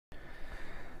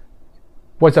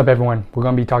What's up, everyone? We're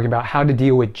going to be talking about how to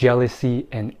deal with jealousy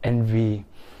and envy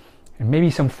and maybe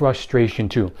some frustration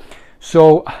too.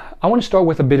 So I want to start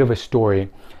with a bit of a story.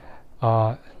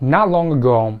 Not long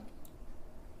ago,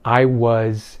 I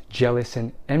was jealous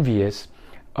and envious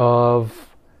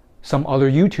of some other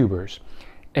YouTubers.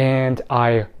 And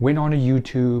I went on to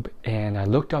YouTube and I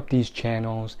looked up these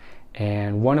channels,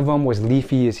 and one of them was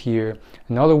Leafy is Here.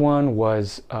 Another one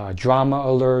was Drama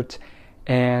Alert.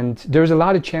 And there's a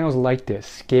lot of channels like this,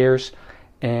 Scarce,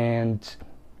 and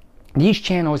these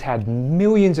channels had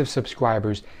millions of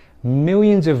subscribers,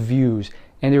 millions of views,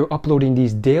 and they were uploading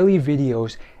these daily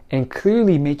videos and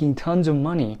clearly making tons of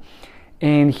money.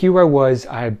 And here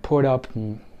I had put up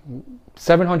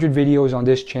 700 videos on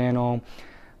this channel,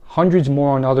 hundreds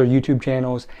more on other YouTube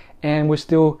channels, and was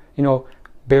still,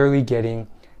 barely getting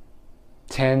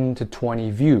 10 to 20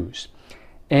 views.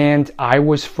 And I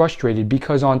was frustrated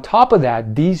because on top of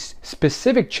that, these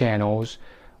specific channels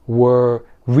were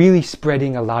really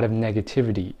spreading a lot of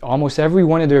negativity. Almost every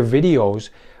one of their videos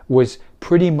was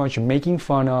pretty much making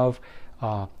fun of,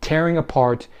 tearing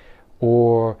apart,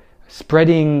 or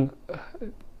spreading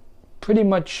pretty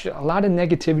much a lot of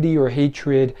negativity or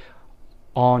hatred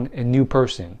on a new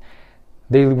person.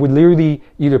 They would literally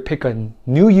either pick a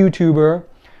new YouTuber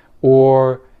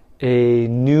or a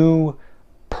new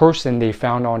person they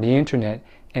found on the internet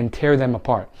and tear them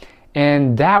apart.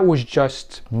 And that was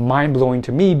just mind-blowing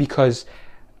to me because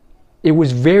it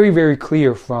was very, very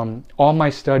clear from all my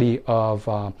study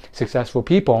of successful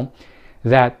people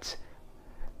that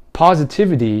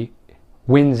positivity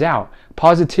wins out.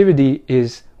 Positivity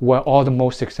is what all the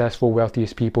most successful,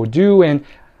 wealthiest people do, and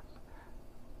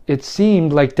it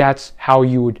seemed like that's how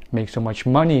you would make so much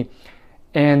money.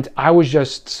 And I was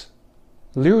just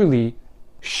literally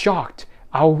shocked.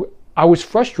 I was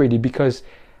frustrated because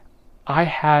I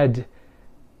had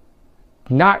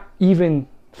not even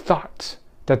thought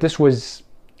that this was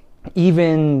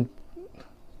even,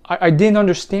 I didn't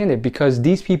understand it, because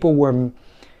these people were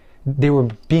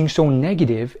being so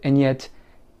negative, and yet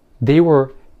they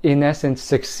were in essence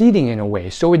succeeding in a way.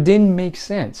 So it didn't make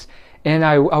sense. And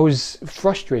I was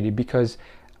frustrated because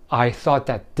I thought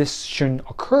that this shouldn't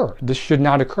occur. This should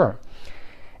not occur.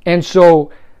 And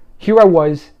so here I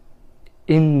was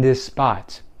in this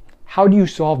spot. How do you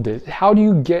solve this? How do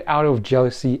you get out of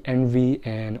jealousy, envy,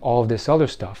 and all of this other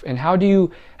stuff? And how do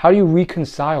you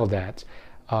reconcile that?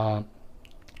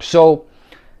 So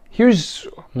here's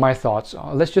my thoughts.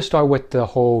 Let's just start with the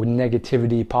whole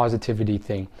negativity, positivity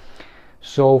thing.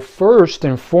 So first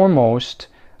and foremost,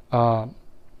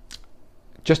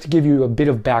 just to give you a bit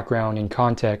of background and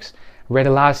context, I read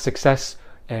a lot of success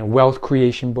and wealth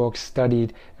creation books,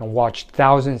 studied and watched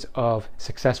thousands of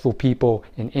successful people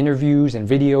in interviews and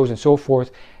videos and so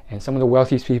forth, and some of the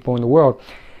wealthiest people in the world,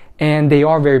 and they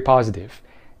are very positive.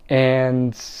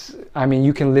 And I mean,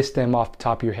 you can list them off the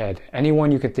top of your head,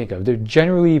 anyone you can think of. They're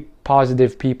generally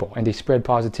positive people and they spread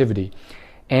positivity.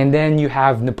 And then you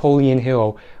have Napoleon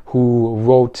Hill, who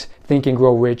wrote Think and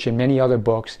Grow Rich and many other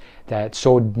books that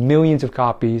sold millions of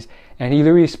copies, and he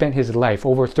literally spent his life,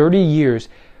 over 30 years,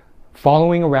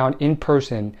 following around in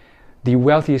person the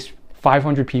wealthiest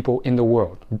 500 people in the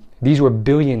world. These were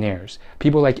billionaires,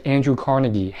 people like Andrew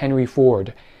Carnegie, Henry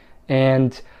Ford,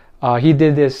 and he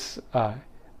did this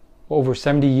over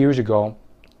 70 years ago.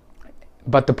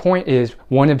 But the point is,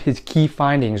 one of his key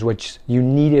findings was you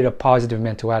needed a positive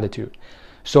mental attitude.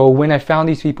 So when I found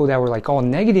these people that were like all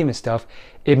negative and stuff,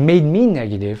 it made me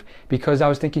negative because I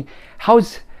was thinking,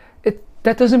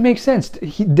 that doesn't make sense.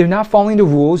 They're not following the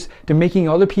rules. They're making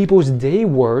other people's day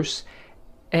worse,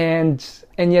 and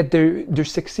yet they're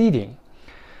succeeding.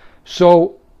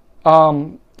 So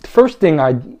the first thing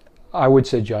I would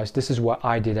suggest, this is what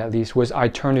I did at least, was I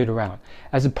turned it around.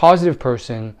 As a positive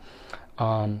person,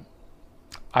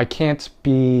 I can't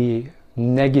be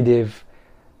negative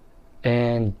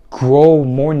and grow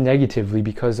more negatively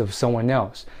because of someone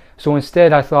else. So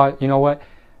instead I thought, you know what?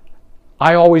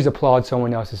 I always applaud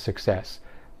someone else's success.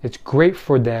 It's great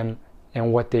for them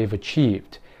and what they've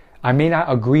achieved. I may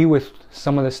not agree with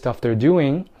some of the stuff they're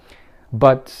doing,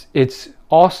 but it's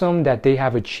awesome that they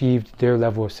have achieved their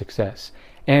level of success.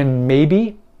 And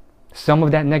maybe some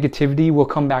of that negativity will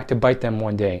come back to bite them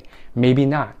one day. Maybe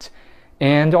not.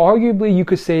 And arguably you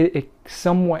could say it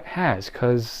somewhat has,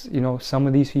 because some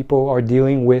of these people are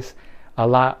dealing with a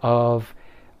lot of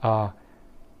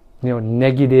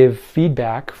negative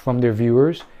feedback from their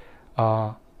viewers,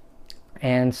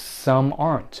 and some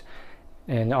aren't,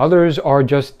 and others are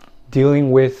just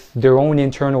dealing with their own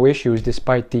internal issues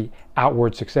despite the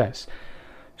outward success.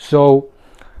 So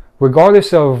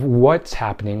regardless of what's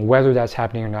happening, whether that's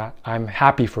happening or not, I'm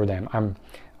happy for them.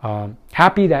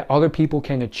 happy that other people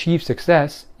can achieve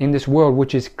success in this world,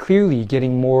 which is clearly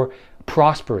getting more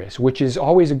prosperous, which is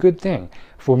always a good thing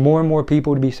for more and more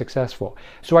people to be successful.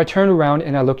 So I turned around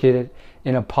and I looked at it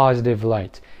in a positive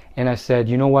light. And I said,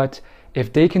 you know what?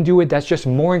 If they can do it, that's just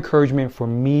more encouragement for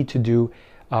me to do,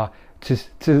 to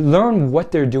learn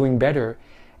what they're doing better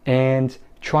and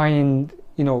try and,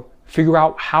 figure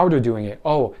out how they're doing it.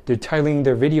 Oh, they're titling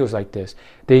their videos like this.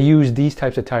 They use these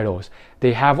types of titles.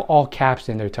 They have all caps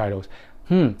in their titles.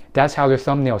 That's how their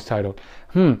thumbnail's titled.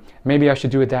 Maybe I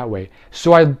should do it that way.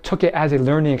 So I took it as a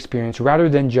learning experience rather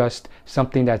than just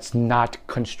something that's not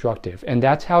constructive. And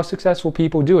that's how successful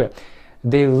people do it.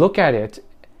 They look at it,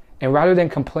 and rather than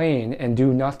complain and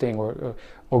do nothing or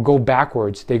go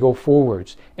backwards, they go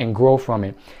forwards and grow from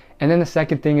it. And then the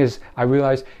second thing is I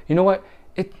realized, you know what?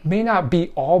 It may not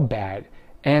be all bad.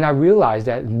 And I realized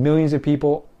that millions of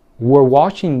people were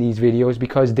watching these videos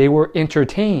because they were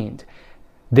entertained.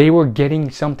 They were getting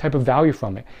some type of value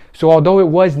from it. So although it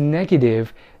was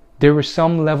negative, there was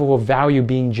some level of value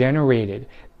being generated.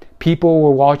 People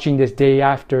were watching this day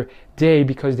after day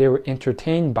because they were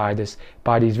entertained by these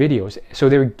videos. So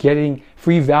they were getting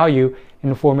free value in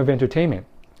the form of entertainment.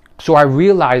 So I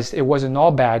realized it wasn't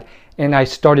all bad, and I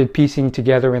started piecing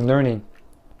together and learning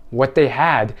what they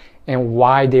had and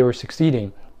why they were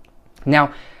succeeding.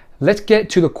 Now, let's get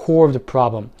to the core of the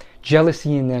problem: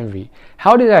 jealousy and envy.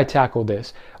 How did I tackle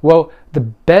this? Well, the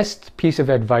best piece of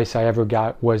advice I ever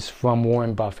got was from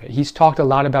Warren Buffett. He's talked a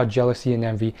lot about jealousy and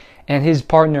envy, and his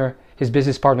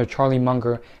business partner, Charlie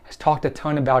Munger, has talked a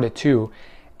ton about it too.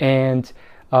 And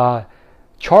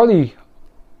Charlie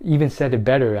even said it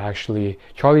better, actually.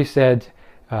 Charlie said,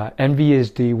 envy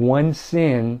is the one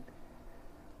sin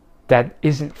that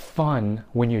isn't fun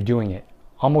when you're doing it.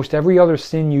 Almost every other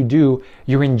sin you do,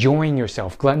 you're enjoying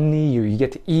yourself. Gluttony, you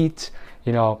get to eat,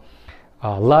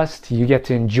 lust, you get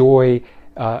to enjoy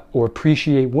or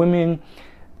appreciate women.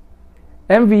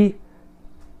 Envy,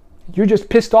 you're just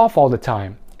pissed off all the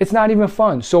time. It's not even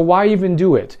fun. So why even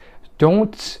do it?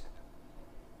 Don't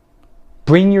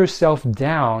bring yourself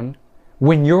down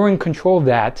when you're in control of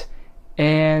that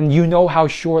and you know how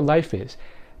short life is.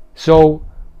 So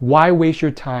why waste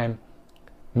your time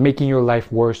making your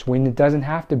life worse when it doesn't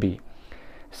have to be?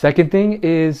 Second thing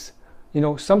is,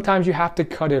 sometimes you have to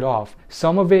cut it off.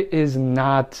 Some of it is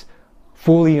not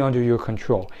fully under your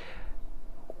control.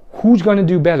 Who's going to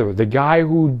do better? The guy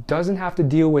who doesn't have to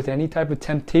deal with any type of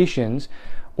temptations,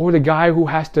 or the guy who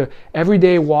has to every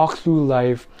day walk through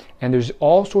life and there's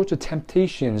all sorts of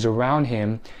temptations around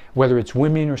him, whether it's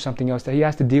women or something else that he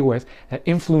has to deal with that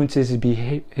influences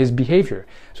his behavior.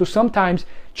 So sometimes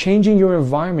changing your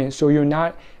environment so you're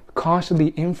not constantly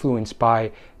influenced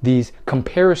by these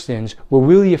comparisons will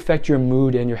really affect your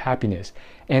mood and your happiness.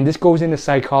 And this goes into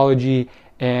psychology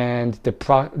and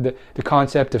the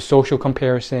concept of social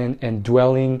comparison and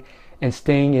dwelling and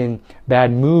staying in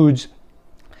bad moods.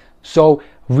 So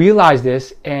realize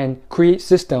this and create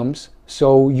systems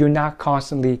so you're not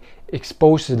constantly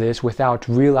exposed to this without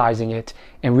realizing it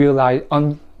and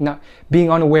not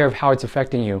being unaware of how it's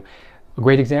affecting you. A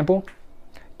great example: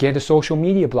 get a social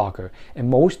media blocker. And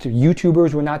most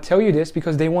YouTubers will not tell you this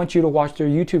because they want you to watch their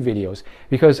YouTube videos.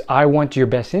 Because I want your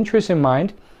best interest in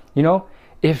mind.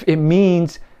 If it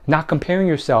means not comparing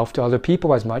yourself to other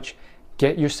people as much,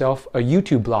 get yourself a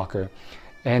YouTube blocker.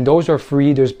 And those are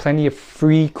free. There's plenty of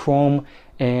free Chrome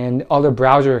and other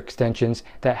browser extensions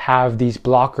that have these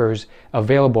blockers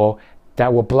available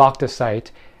that will block the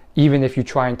site even if you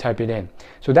try and type it in.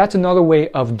 So that's another way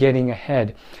of getting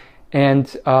ahead.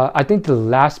 And I think the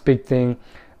last big thing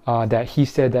that he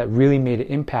said that really made an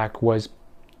impact was,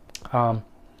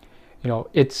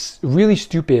 it's really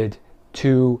stupid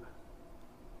to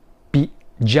be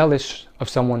jealous of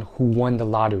someone who won the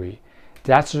lottery.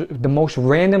 That's the most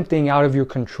random thing out of your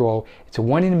control. It's a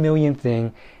 1 in a million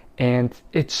thing, and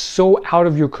it's so out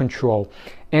of your control.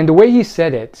 And the way he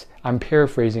said it, I'm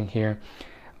paraphrasing here,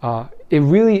 it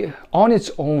really, on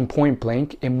its own, point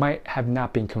blank, it might have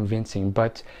not been convincing.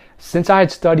 But since I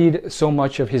had studied so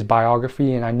much of his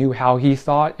biography and I knew how he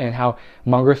thought and how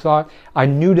Munger thought, I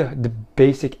knew the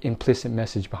basic implicit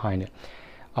message behind it.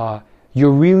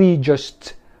 You're really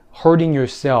just hurting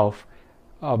yourself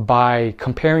by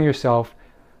comparing yourself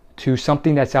to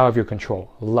something that's out of your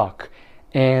control, luck.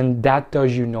 And that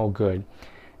does you no good.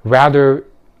 Rather,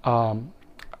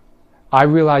 I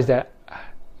realized that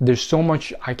there's so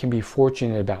much I can be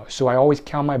fortunate about. So I always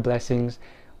count my blessings,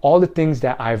 all the things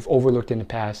that I've overlooked in the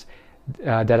past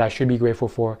that I should be grateful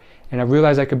for. And I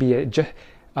realized I could be,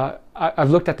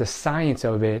 I've looked at the science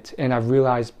of it, and I've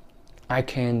realized I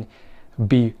can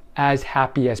be as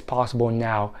happy as possible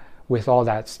now with all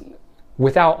that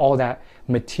without all that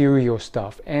material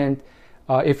stuff. And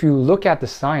if you look at the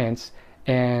science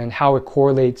and how it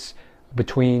correlates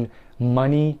between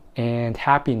money and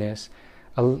happiness,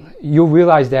 you'll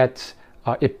realize that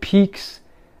it peaks,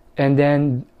 and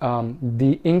then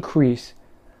the increase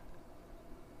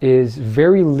is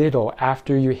very little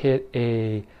after you hit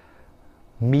a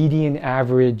median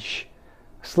average,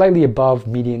 slightly above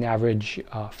median average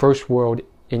first world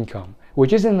income,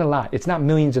 which isn't a lot. It's not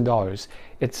millions of dollars.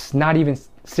 It's not even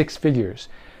six figures.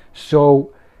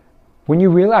 So when you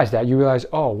realize that, you realize,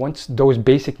 oh, once those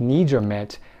basic needs are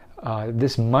met,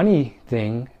 this money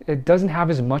thing, it doesn't have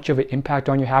as much of an impact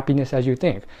on your happiness as you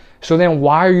think. So then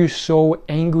why are you so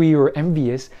angry or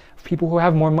envious of people who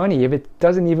have more money? If it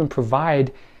doesn't even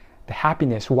provide the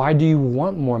happiness, why do you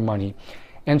want more money?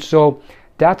 And so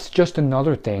that's just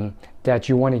another thing that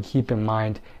you want to keep in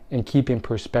mind and keep in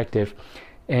perspective.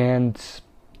 And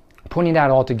putting that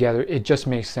all together, it just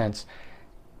makes sense.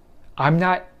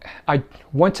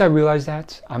 Once I realized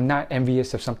that, I'm not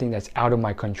envious of something that's out of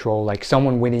my control, like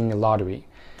someone winning the lottery.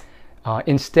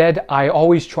 Instead, I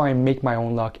always try and make my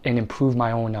own luck and improve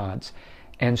my own odds.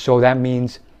 And so that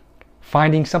means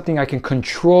finding something I can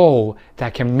control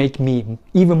that can make me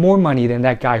even more money than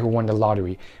that guy who won the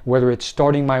lottery. Whether it's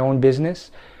starting my own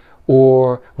business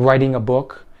or writing a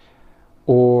book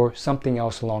or something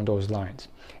else along those lines.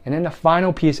 And then the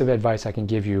final piece of advice I can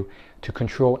give you to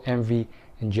control envy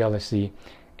and jealousy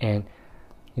and,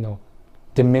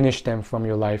 diminish them from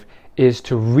your life is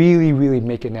to really, really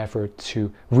make an effort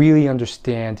to really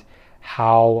understand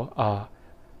how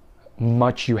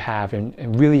much you have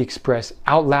and really express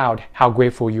out loud how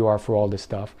grateful you are for all this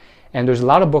stuff. And there's a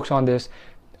lot of books on this.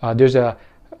 There's a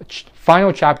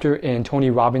final chapter in Tony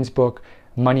Robbins' book,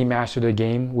 Money Master the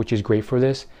Game, which is great for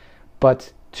this.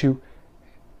 But to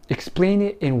explain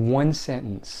it in one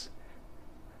sentence,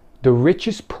 the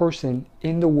richest person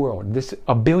in the world,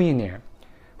 a billionaire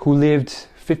who lived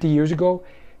 50 years ago,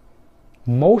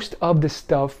 most of the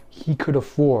stuff he could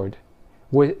afford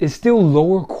is still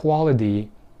lower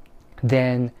quality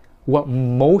than what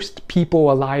most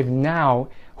people alive now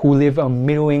who live a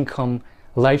middle income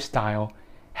lifestyle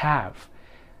have.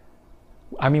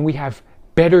 I mean, we have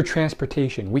better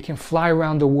transportation. We can fly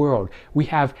around the world. We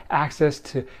have access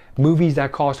to movies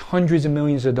that cost hundreds of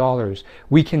millions of dollars.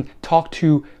 We can talk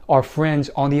to our friends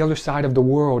on the other side of the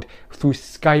world through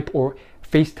Skype or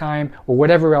FaceTime or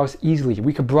whatever else easily.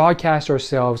 We could broadcast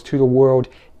ourselves to the world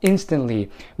instantly.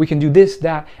 We can do this,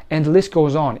 that, and the list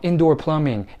goes on. Indoor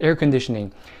plumbing, air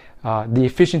conditioning, the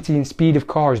efficiency and speed of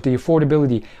cars, the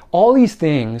affordability, all these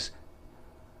things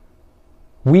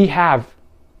we have,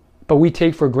 but we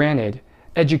take for granted.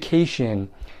 Education,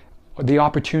 the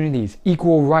opportunities,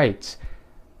 equal rights.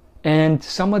 And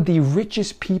some of the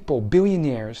richest people,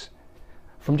 billionaires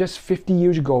from just 50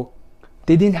 years ago,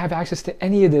 they didn't have access to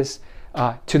any of this,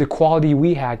 to the quality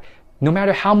we had, no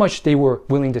matter how much they were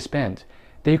willing to spend.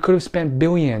 They could have spent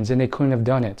billions and they couldn't have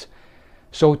done it.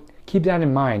 So keep that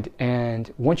in mind.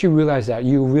 And once you realize that,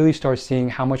 you really start seeing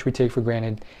how much we take for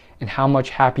granted and how much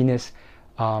happiness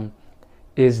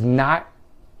is not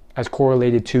as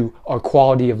correlated to our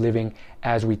quality of living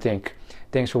as we think.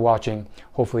 Thanks for watching.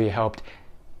 Hopefully it helped.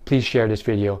 Please share this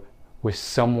video with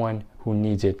someone who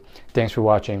needs it. Thanks for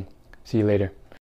watching. See you later.